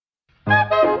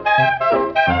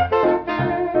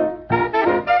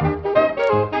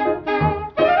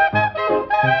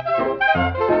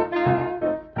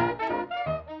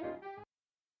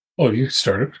Oh, you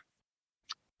started?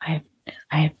 I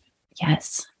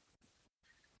yes.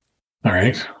 All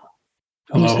right.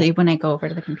 Hello. Usually when I go over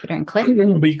to the computer and click.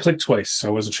 But you clicked twice, so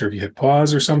I wasn't sure if you hit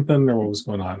pause or something or what was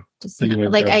going on.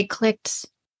 I clicked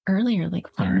earlier, like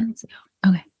 5 minutes ago.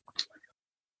 Okay.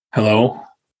 Hello.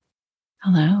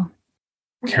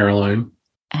 Caroline.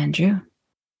 Andrew.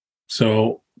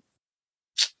 So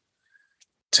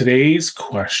today's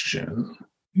question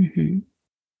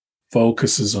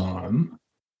focuses on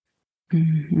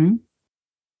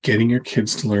getting your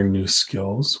kids to learn new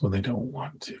skills when they don't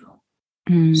want to.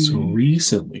 So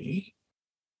recently,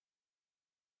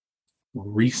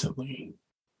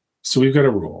 so we've got a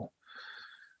rule,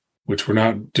 which we're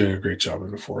not doing a great job of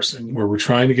enforcing, where we're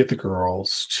trying to get the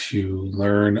girls to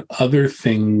learn other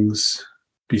things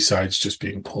besides just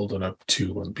being pulled on up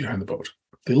to and behind the boat.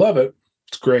 They love it.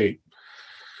 It's great.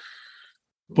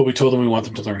 But we told them we want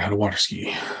them to learn how to water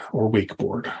ski or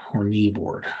wakeboard or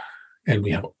kneeboard. And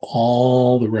we have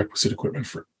all the requisite equipment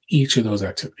for each of those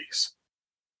activities.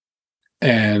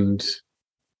 And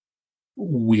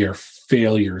we are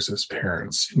failures as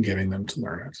parents in getting them to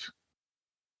learn it.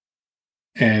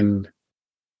 And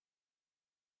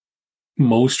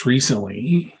most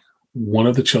recently, one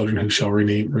of the children who shall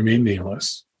remain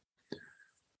nameless,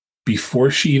 before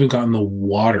she even got in the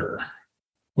water,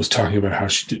 was talking about how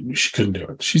she couldn't do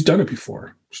it. She's done it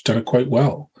before. She's done it quite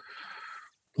well.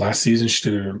 Last season, she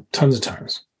did it tons of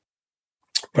times.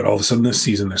 But all of a sudden this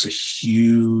season, there's a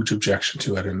huge objection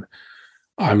to it. And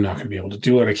I'm not going to be able to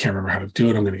do it. I can't remember how to do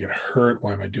it. I'm going to get hurt.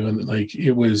 Why am I doing it? Like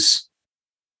it was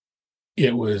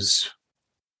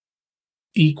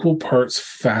equal parts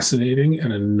fascinating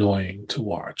and annoying to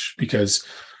watch, because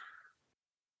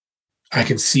I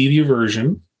can see the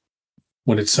aversion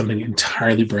when it's something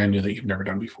entirely brand new that you've never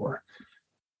done before.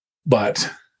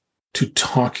 But to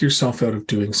talk yourself out of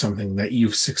doing something that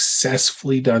you've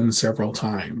successfully done several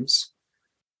times,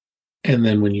 and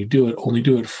then when you do it, only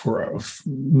do it for a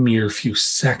mere few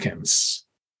seconds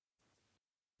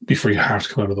before you have to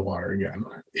come out of the water again,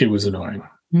 it was annoying.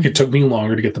 It took me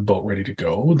longer to get the boat ready to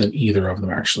go than either of them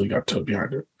actually got towed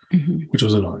behind it, which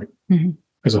was annoying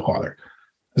as a father,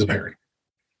 as a parent.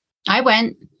 I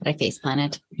went, but I face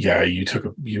planted. Yeah, you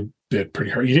bit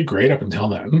pretty hard. You did great up until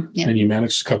then, and you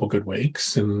managed a couple good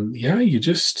wakes. And yeah, you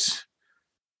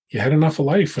had enough of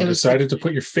life and decided to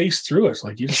put your face through it.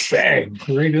 Like you just bang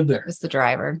right in there. It was the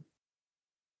driver.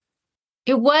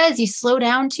 It was, you slow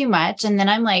down too much. And then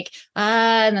I'm like,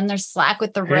 and then there's slack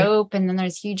with the rope, and then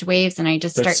there's huge waves. And I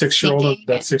just start sinking.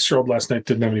 That 6-year-old last night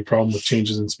didn't have any problem with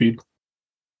changes in speed.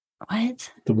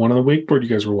 What? The one on the wakeboard you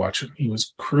guys were watching, he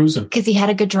was cruising. Because he had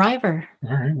a good driver.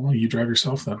 All right, well, you drive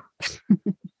yourself then.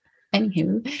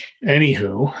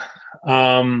 Anywho.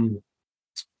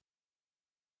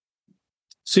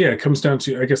 So yeah, it comes down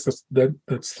to, I guess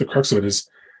that's the crux of it, is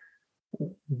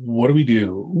what do we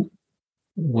do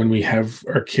when we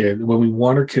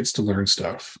want our kids to learn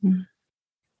stuff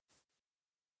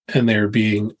and they're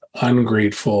being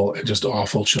ungrateful and just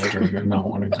awful children and not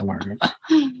wanting to learn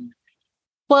it?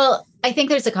 Well, I think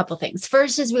there's a couple things.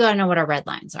 First is we got to know what our red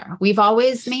lines are. We've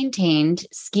always maintained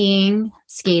skiing,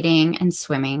 skating, and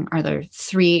swimming are the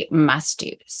 3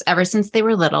 must-dos. Ever since they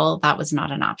were little, that was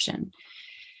not an option.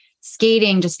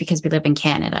 Skating, just because we live in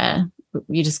Canada,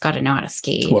 you just got to know how to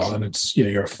skate. Well, and it's,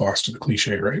 you got to foster the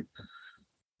cliche, right?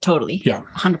 Totally. Yeah.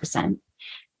 100%.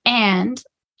 And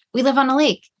we live on a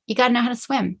lake. You got to know how to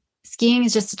swim. Skiing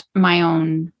is just my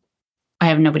own. I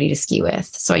have nobody to ski with,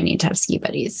 so I need to have ski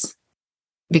buddies.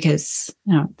 Because,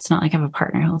 it's not like I have a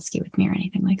partner who'll ski with me or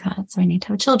anything like that. So I need to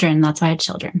have children. That's why I had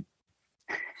children.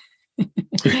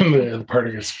 The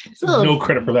partner gets no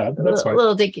credit for that. But that's fine. A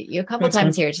little dig at you a couple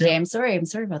times here today. Yeah. I'm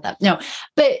sorry about that. No,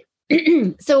 but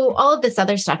so all of this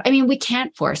other stuff, I mean, we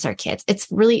can't force our kids.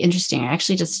 It's really interesting. I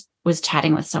actually just was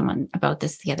chatting with someone about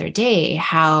this the other day,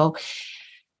 how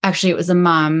actually it was a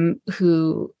mom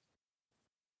who,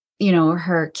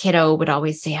 her kiddo would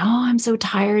always say, "Oh, I'm so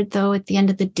tired though at the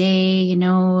end of the day,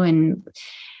 and,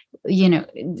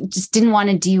 just didn't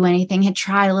want to do anything, had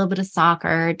tried a little bit of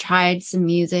soccer, tried some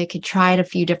music, had tried a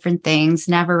few different things,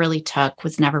 never really took,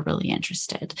 was never really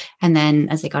interested. And then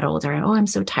as they got older, "Oh, I'm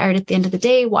so tired at the end of the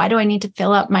day. Why do I need to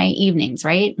fill up my evenings?"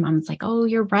 Right? Mom's like, "Oh,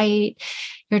 you're right.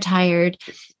 You're tired."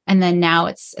 And then now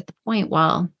it's at the point,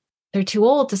 well, they're too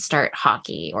old to start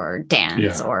hockey or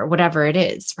dance or whatever it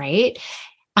is. Right.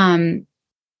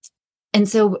 And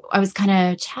so I was kind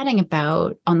of chatting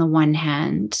about, on the one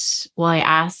hand, well, I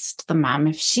asked the mom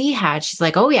if she's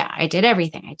like, "Oh yeah, I did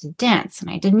everything. I did dance and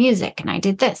I did music and I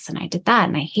did this and I did that.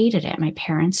 And I hated it. My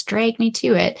parents dragged me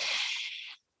to it."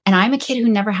 And I'm a kid who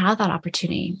never had that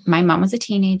opportunity. My mom was a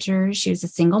teenager. She was a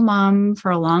single mom for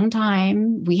a long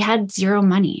time. We had zero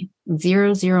money,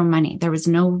 zero money. There was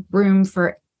no room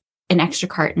for an extra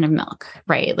carton of milk,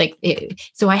 right?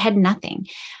 So I had nothing.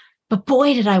 But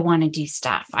boy, did I want to do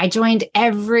stuff. I joined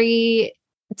every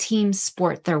team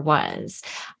sport there was.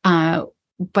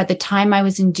 By the time I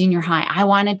was in junior high, I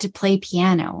wanted to play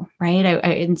piano, right?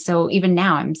 And so even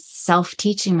now I'm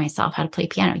self-teaching myself how to play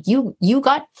piano. You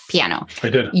got piano. I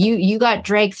did. You got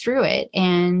dragged through it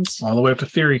and all the way up to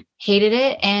theory. Hated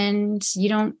it, and you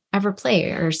don't ever play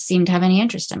or seem to have any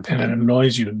interest in playing. And it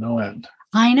annoys you to no end.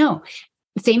 I know.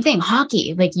 Same thing,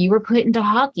 hockey. Like you were put into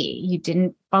hockey. You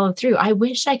didn't follow through. I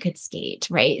wish I could skate,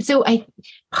 right? So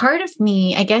part of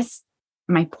me, I guess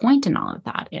my point in all of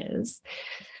that is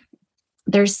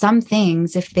there's some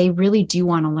things, if they really do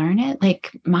want to learn it,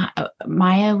 like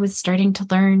Maya was starting to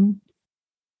learn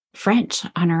French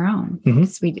on her own.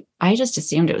 Mm-hmm. I just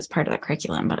assumed it was part of the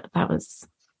curriculum, but that was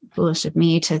foolish of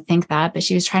me to think that. But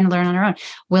she was trying to learn on her own.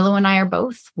 Willow and I are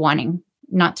both wanting,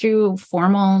 not through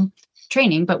formal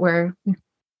training, but we're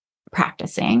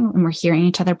practicing and we're hearing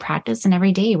each other practice. And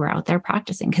every day we're out there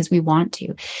practicing because we want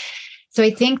to. So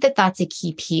I think that that's a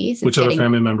key piece. Which other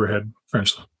family member had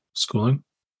French schooling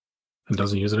and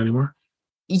doesn't use it anymore?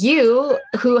 You,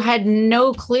 who had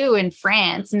no clue in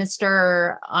France,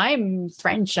 Mr. I'm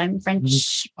French.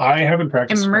 I haven't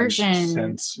practiced immersion, French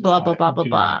since blah, blah, blah, blah,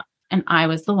 blah. And I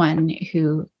was the one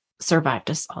who survived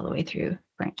us all the way through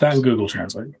French. That and Google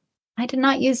Translate. I did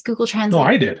not use Google Translate. No,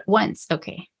 I did. Once.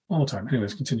 Okay. All the time.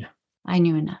 Anyways, continue. I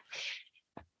knew enough.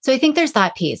 So I think there's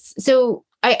that piece. So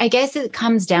I guess it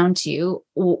comes down to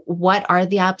what are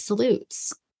the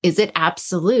absolutes? Is it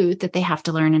absolute that they have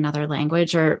to learn another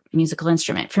language or musical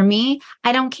instrument? For me,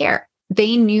 I don't care.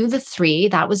 They knew the three.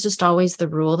 That was just always the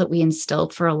rule that we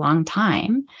instilled for a long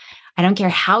time. I don't care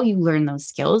how you learn those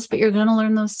skills, but you're going to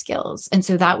learn those skills. And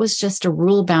so that was just a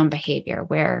rule-bound behavior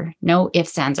where no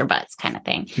ifs, ands, or buts kind of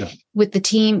thing. Yeah. With the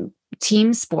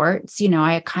team sports,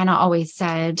 I kind of always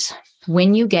said,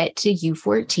 when you get to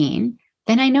U14,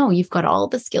 then I know you've got all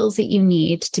the skills that you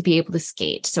need to be able to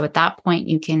skate. So at that point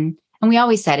you can, and we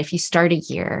always said, if you start a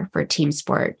year for a team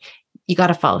sport, you got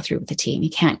to follow through with the team.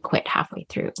 You can't quit halfway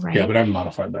through, right? Yeah, but I've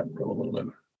modified that a little bit.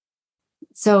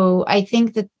 So I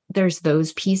think that there's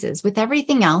those pieces. With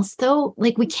everything else though,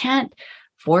 like we can't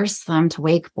force them to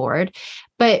wakeboard,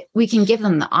 but we can give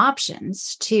them the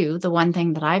options too. The one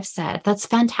thing that I've said, that's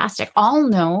fantastic. I'll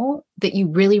know that you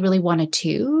really, really want a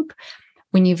tube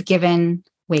when you've given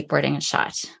wakeboarding a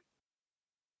shot,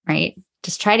 right?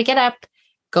 Just try to get up,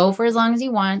 go for as long as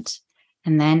you want,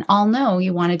 and then I'll know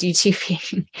you want to do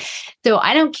tubing. So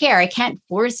I don't care. I can't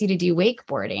force you to do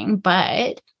wakeboarding,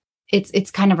 but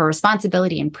it's kind of a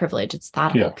responsibility and privilege. It's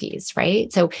that whole piece,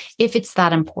 right? So if it's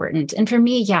that important, and for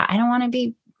me, I don't want to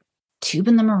be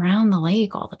tubing them around the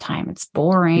lake all the time. It's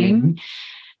boring.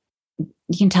 Mm-hmm.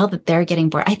 You can tell that they're getting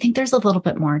bored. I think there's a little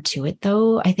bit more to it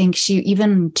though. I think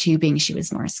even tubing, she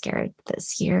was more scared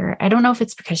this year. I don't know if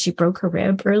it's because she broke her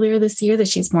rib earlier this year that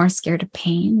she's more scared of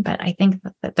pain, but I think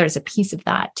that there's a piece of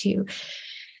that too.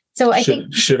 So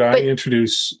should I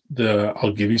introduce the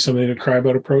I'll give you something to cry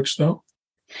about approach though?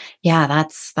 Yeah,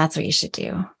 that's what you should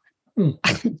do. No.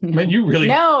 Man, you really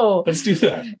no. Let's do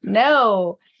that.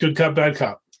 No. Good cop, bad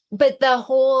cop. But the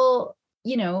whole,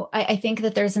 I think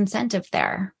that there's incentive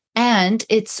there. And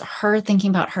it's her thinking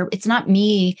about her. It's not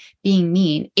me being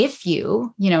mean. If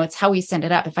you, it's how we send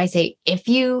it up. If I say, if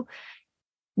you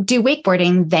do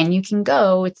wakeboarding, then you can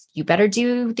go. You better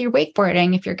do your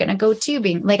wakeboarding if you're going to go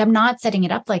tubing. Like, I'm not setting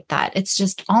it up like that. It's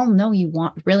just, I'll know you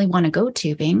really want to go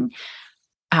tubing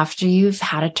after you've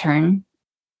had a turn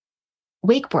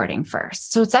wakeboarding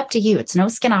first. So it's up to you. It's no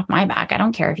skin off my back. I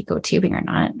don't care if you go tubing or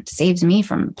not. It saves me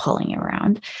from pulling you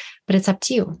around, but it's up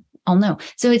to you. I'll know.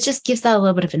 So it just gives that a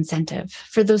little bit of incentive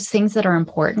for those things that are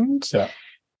important. Yeah.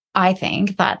 I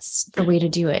think that's the way to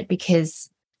do it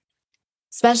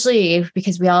especially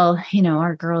because we all,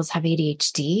 our girls have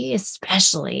ADHD,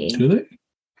 especially. Do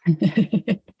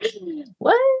they?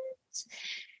 What?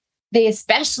 They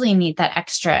especially need that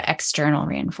extra external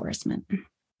reinforcement.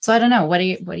 So I don't know. What do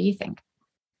you think?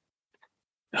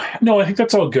 No, I think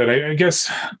that's all good. I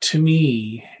guess to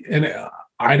me, and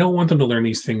I don't want them to learn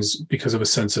these things because of a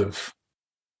sense of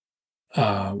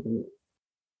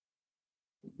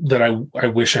that I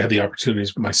wish I had the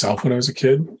opportunities myself when I was a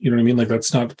kid. You know what I mean? Like,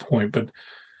 that's not the point. But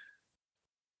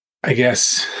I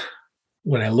guess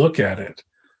when I look at it,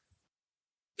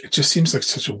 it just seems like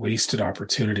such a wasted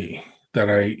opportunity that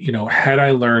had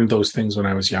I learned those things when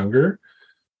I was younger,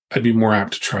 I'd be more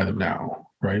apt to try them now.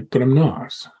 Right. But I'm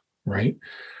not. Right.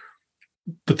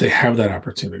 but they have that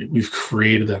opportunity. We've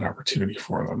created that opportunity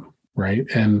for them, right?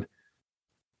 And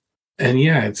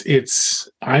yeah, it's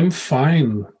I'm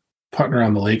fine putting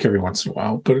around the lake every once in a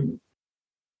while, but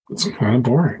it's kind of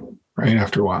boring, right?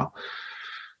 After a while.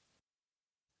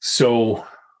 So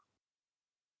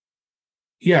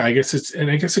yeah, I guess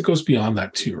it goes beyond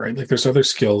that too, right? Like there's other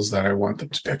skills that I want them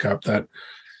to pick up that,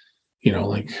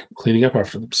 like cleaning up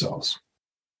after themselves.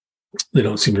 They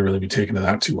don't seem to really be taking to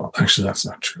that too well. Actually, that's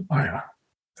not true. I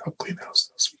helped clean the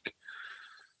house this week.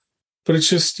 But it's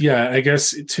just, yeah, I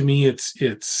guess to me,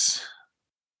 it's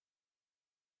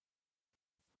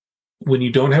when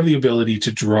you don't have the ability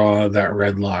to draw that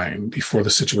red line before the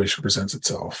situation presents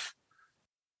itself,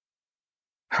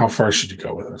 how far should you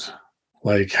go with it?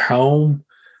 Like how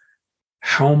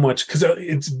much, because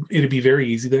it'd be very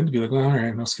easy then to be like, well, all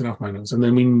right, no skin off my nose. And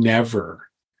then we never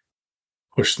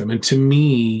push them. And to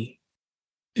me,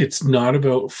 it's not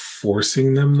about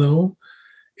forcing them though.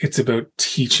 It's about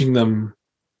teaching them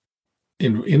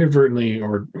inadvertently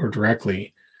or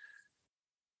directly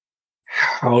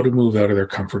how to move out of their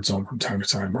comfort zone from time to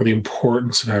time, or the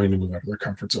importance of having to move out of their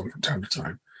comfort zone from time to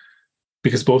time.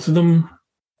 Because both of them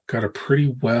got a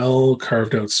pretty well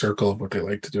carved out circle of what they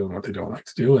like to do and what they don't like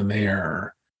to do. And they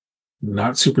are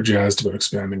not super jazzed about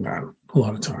expanding that a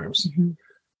lot of times. Mm-hmm.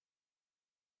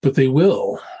 But they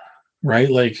will, right?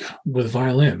 Like with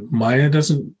violin, Maya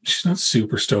she's not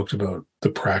super stoked about the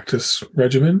practice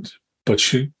regiment, but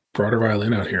she brought her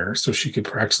violin out here so she could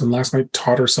practice. And last night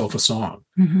taught herself a song,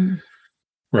 mm-hmm.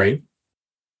 right?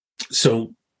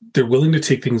 So they're willing to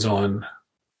take things on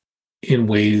in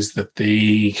ways that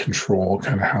they control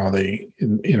kind of how they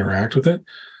interact with it.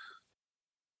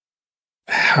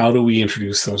 How do we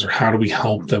introduce those, or how do we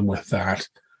help them with that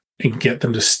and get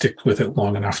them to stick with it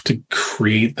long enough to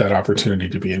create that opportunity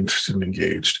to be interested and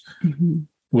engaged, mm-hmm.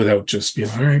 without just being,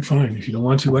 all right, fine, if you don't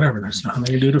want to, whatever, there's nothing I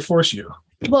can do to force you.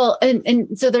 Well,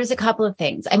 and so there's a couple of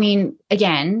things. I mean,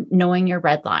 again, knowing your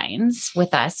red lines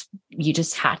with us, you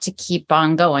just had to keep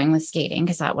on going with skating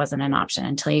because that wasn't an option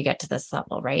until you get to this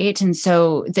level, right? And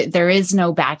so there is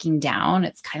no backing down.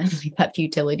 It's kind of like that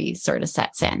futility sort of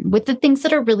sets in with the things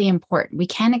that are really important. We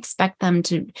can't expect them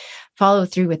to follow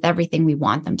through with everything we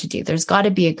want them to do. There's got to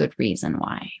be a good reason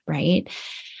why, right?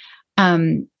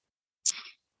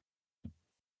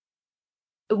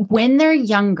 When they're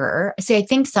younger, see, I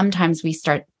think sometimes we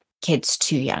start kids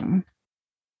too young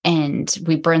and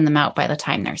we burn them out by the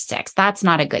time they're 6. That's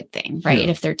not a good thing, right? Yeah.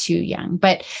 If they're too young,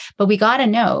 but we got to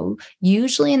know,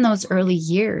 usually in those early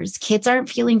years, kids aren't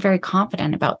feeling very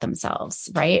confident about themselves,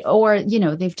 right? Or,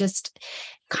 they've just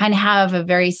kind of have a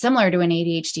very similar to an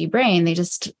ADHD brain. They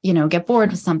just, get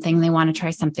bored with something and they want to try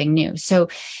something new. So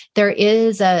there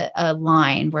is a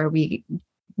line where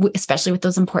especially with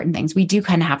those important things, we do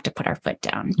kind of have to put our foot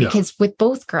down, because with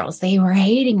both girls, they were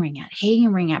hating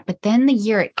ringette. But then the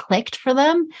year it clicked for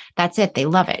them, that's it. They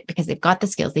love it because they've got the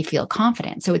skills. They feel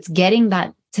confident. So it's getting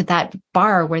that to that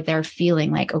bar where they're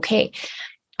feeling like, okay,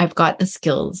 I've got the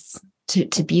skills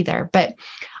to be there. But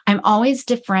I'm always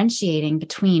differentiating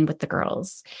between with the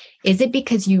girls. Is it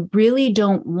because you really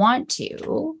don't want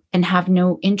to and have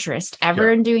no interest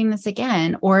ever in doing this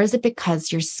again? Or is it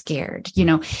because you're scared,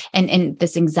 and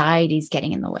this anxiety is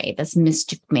getting in the way, this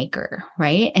mischief maker,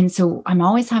 right? And so I'm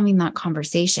always having that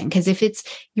conversation, because if it's,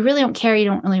 you really don't care, you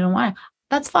don't want to,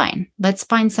 that's fine. Let's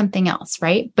find something else,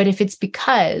 right? But if it's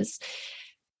because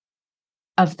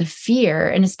of the fear,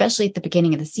 and especially at the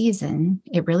beginning of the season,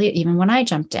 it really, even when I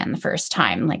jumped in the first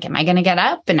time, like, am I going to get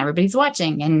up and everybody's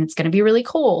watching and it's going to be really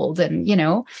cold? And,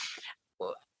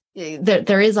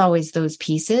 there is always those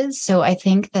pieces. So I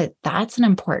think that that's an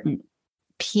important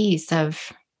piece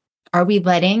of, are we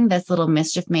letting this little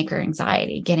mischief maker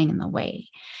anxiety getting in the way?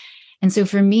 And so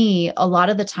for me, a lot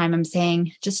of the time I'm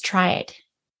saying, just try it.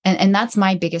 And that's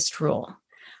my biggest rule.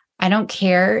 I don't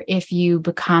care if you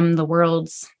become the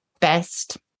world's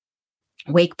best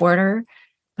wakeboarder,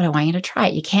 but I want you to try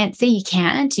it. You can't say you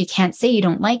can't. You can't say you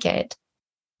don't like it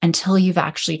until you've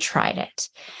actually tried it.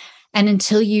 And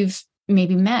until you've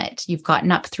you've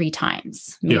gotten up 3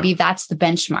 times. Maybe that's the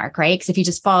benchmark, right? Because if you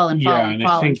just fall and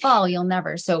fall, you'll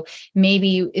never. So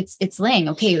maybe it's laying,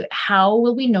 okay, how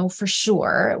will we know for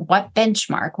sure? What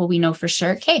benchmark will we know for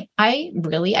sure? Okay,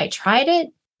 I tried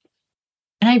it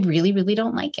and I really, really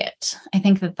don't like it. I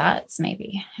think that's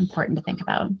maybe important to think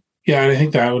about. Yeah, and I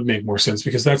think that would make more sense,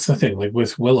 because that's the thing. Like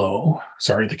with Willow,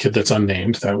 sorry, the kid that's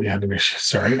unnamed that we had an issue.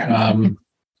 Sorry.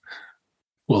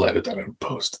 We'll edit that out in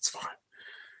post. It's fine.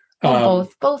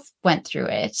 Both went through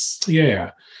it.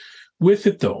 Yeah. With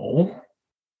it though,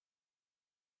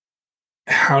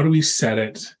 how do we set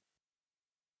it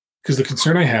because the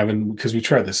concern I have, and because we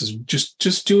tried this, is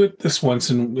just do it this once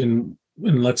and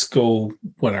let's go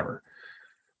whatever.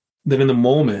 Then in the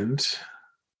moment,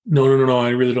 no, I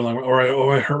really don't like, or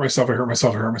I hurt myself,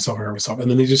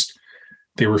 and then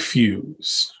they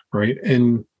refuse, right?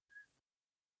 And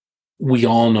we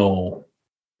all know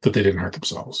that they didn't hurt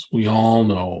themselves. We all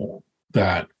know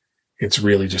that it's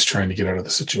really just trying to get out of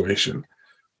the situation.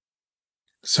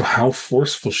 So how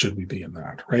forceful should we be in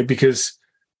that, right? Because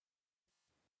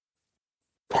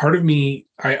part of me,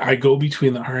 I go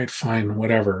between the, all right, fine,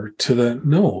 whatever, to the,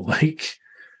 no, like,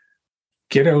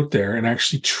 get out there and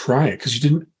actually try it, because you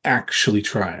didn't actually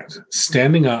try it.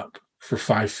 Standing up for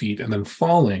 5 feet and then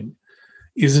falling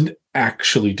isn't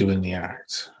actually doing the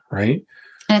act, right?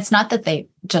 And it's not that they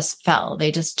just fell.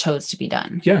 They just chose to be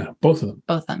done. Yeah, both of them.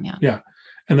 Both of them, yeah. Yeah.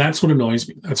 And that's what annoys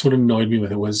me. That's what annoyed me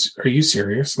with it was, are you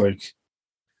serious? Like,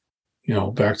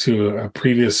 back to a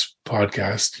previous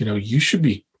podcast, you should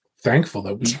be thankful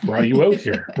that we brought you out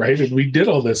here, right? And we did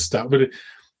all this stuff, but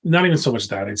not even so much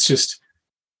that. It's just,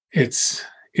 it's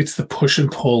the push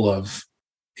and pull of,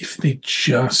 if they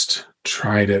just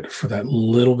tried it for that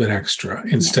little bit extra,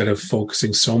 instead of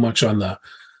focusing so much on the,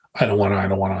 I don't want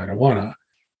to,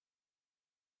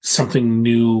 something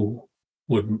new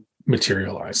would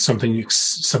materialize, something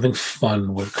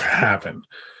fun would happen,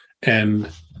 and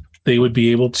they would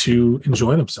be able to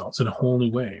enjoy themselves in a whole new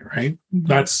way, right?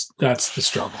 That's the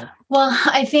struggle. Well,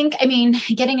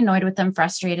 getting annoyed with them,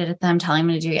 frustrated at them, telling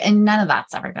them to do it, and none of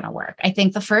that's ever going to work. I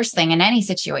think the first thing in any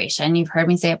situation, you've heard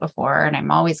me say it before, and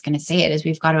I'm always going to say it, is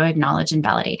we've got to acknowledge and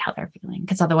validate how they're feeling,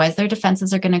 because otherwise their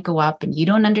defenses are going to go up and you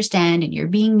don't understand and you're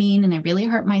being mean and I really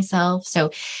hurt myself.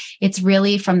 So it's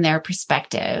really from their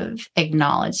perspective,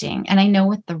 acknowledging. And I know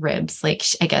with the ribs, like,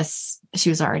 I guess she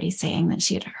was already saying that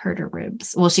she had hurt her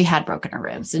ribs. Well, she had broken her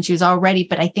ribs and she was already,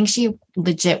 but I think she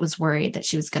legit was worried that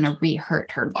she was going to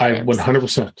re-hurt her ribs.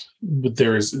 100%. But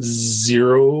there is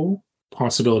zero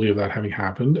possibility of that having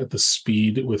happened at the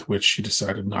speed with which she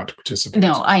decided not to participate.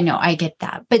 No, I know. I get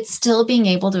that. But still being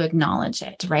able to acknowledge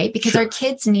it, right? Because our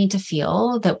kids need to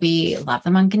feel that we love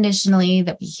them unconditionally,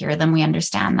 that we hear them, we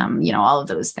understand them, all of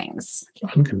those things.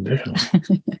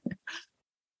 Unconditionally.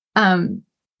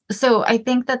 So I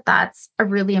think that that's a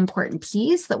really important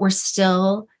piece, that we're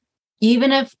still,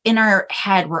 even if in our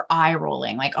head we're eye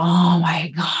rolling, like, oh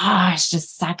my gosh,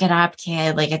 just suck it up,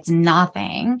 kid. Like, it's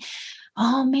nothing.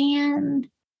 Oh man,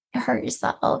 you hurt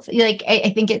yourself. Like,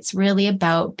 I think it's really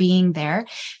about being there.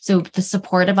 So the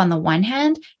supportive on the one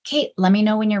hand, Kate, let me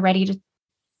know when you're ready to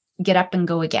get up and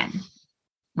go again.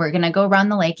 We're going to go around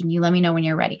the lake and you let me know when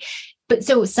you're ready. But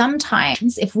so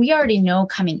sometimes if we already know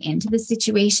coming into the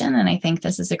situation, and I think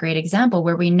this is a great example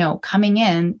where we know coming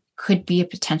in could be a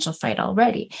potential fight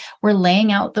already, we're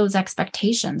laying out those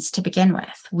expectations to begin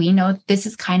with. We know this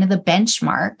is kind of the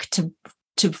benchmark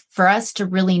for us to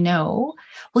really know.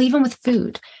 Well, even with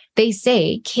food, they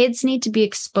say kids need to be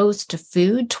exposed to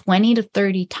food 20 to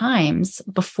 30 times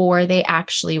before they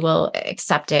actually will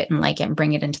accept it and like it and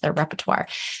bring it into their repertoire.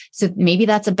 So maybe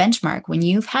that's a benchmark. When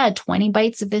you've had 20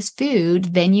 bites of this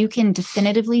food, then you can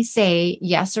definitively say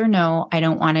yes or no, I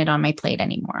don't want it on my plate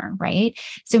anymore, right?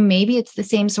 So maybe it's the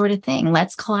same sort of thing.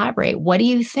 Let's collaborate. What do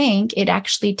you think it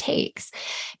actually takes?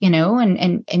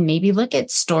 And maybe look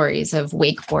at stories of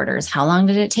wakeboarders. How long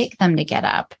did it take them to get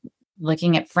up?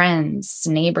 Looking at friends,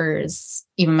 neighbors,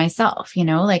 even myself,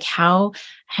 like how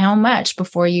much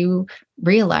before you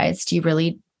realized you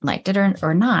really liked it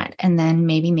or not. And then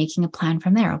maybe making a plan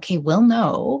from there. Okay, we'll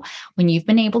know when you've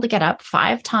been able to get up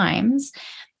 5 times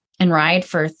and ride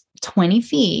for 20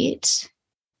 feet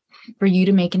for you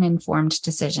to make an informed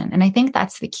decision. And I think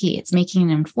that's the key. It's making an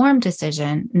informed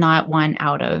decision, not one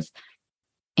out of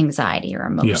anxiety or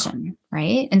emotion,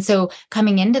 right? And so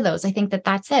coming into those, I think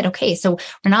that's it. Okay, so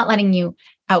we're not letting you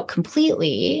out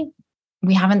completely.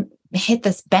 We haven't hit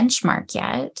this benchmark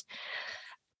yet,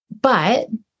 but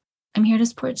I'm here to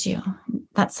support you.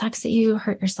 That sucks that you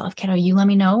hurt yourself, kiddo. You let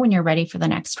me know when you're ready for the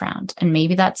next round. And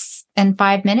maybe that's in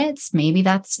 5 minutes, maybe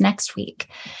that's next week,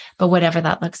 but whatever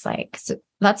that looks like. So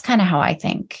that's kind of how I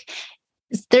think.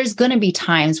 There's going to be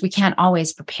times we can't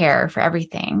always prepare for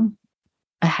everything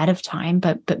ahead of time,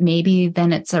 but maybe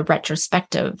then it's a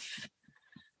retrospective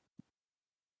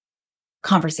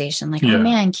conversation, like, oh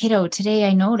man, kiddo, today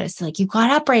I noticed like you got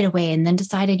up right away and then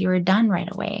decided you were done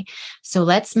right away. So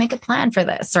let's make a plan for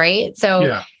this, right?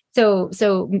 So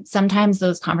sometimes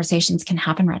those conversations can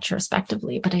happen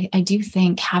retrospectively, but I do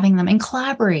think having them and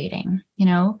collaborating,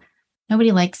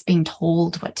 Nobody likes being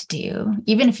told what to do.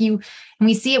 Even if and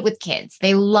we see it with kids,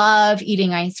 they love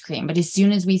eating ice cream. But as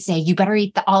soon as we say, you better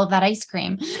eat all of that ice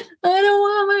cream, I don't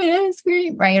want my ice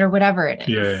cream, right? Or whatever it is.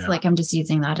 Yeah. Like, I'm just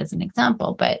using that as an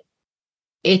example, but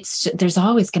there's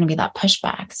always going to be that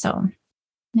pushback. So,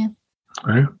 yeah.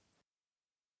 All right.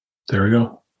 There we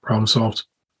go. Problem solved.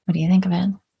 What do you think of it?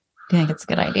 Do you think it's a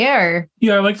good idea? Or?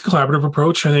 Yeah, I like the collaborative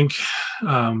approach. I think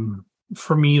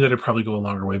for me, that'd probably go a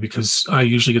longer way because I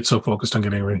usually get so focused on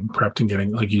getting everything prepped and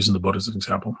getting, like, using the boat as an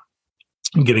example,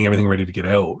 and getting everything ready to get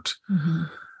out,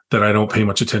 that I don't pay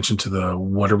much attention to the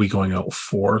what are we going out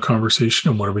for conversation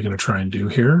and what are we going to try and do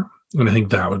here. And I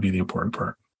think that would be the important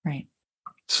part. Right.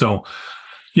 So,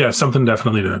 yeah, something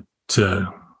definitely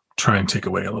to try and take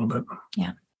away a little bit.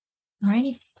 Yeah. All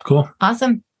righty. Cool.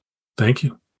 Awesome. Thank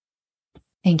you.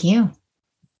 Thank you.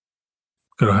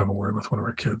 Gotta have a word with one of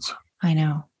our kids. I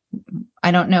know.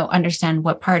 I don't understand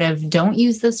what part of don't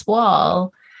use this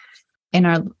wall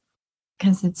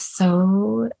because it's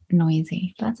so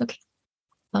noisy. That's okay.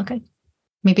 All good.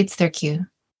 Maybe it's their cue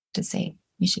to say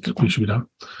we should be done. We should be done.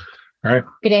 All right.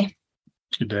 Good day.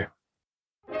 Good day.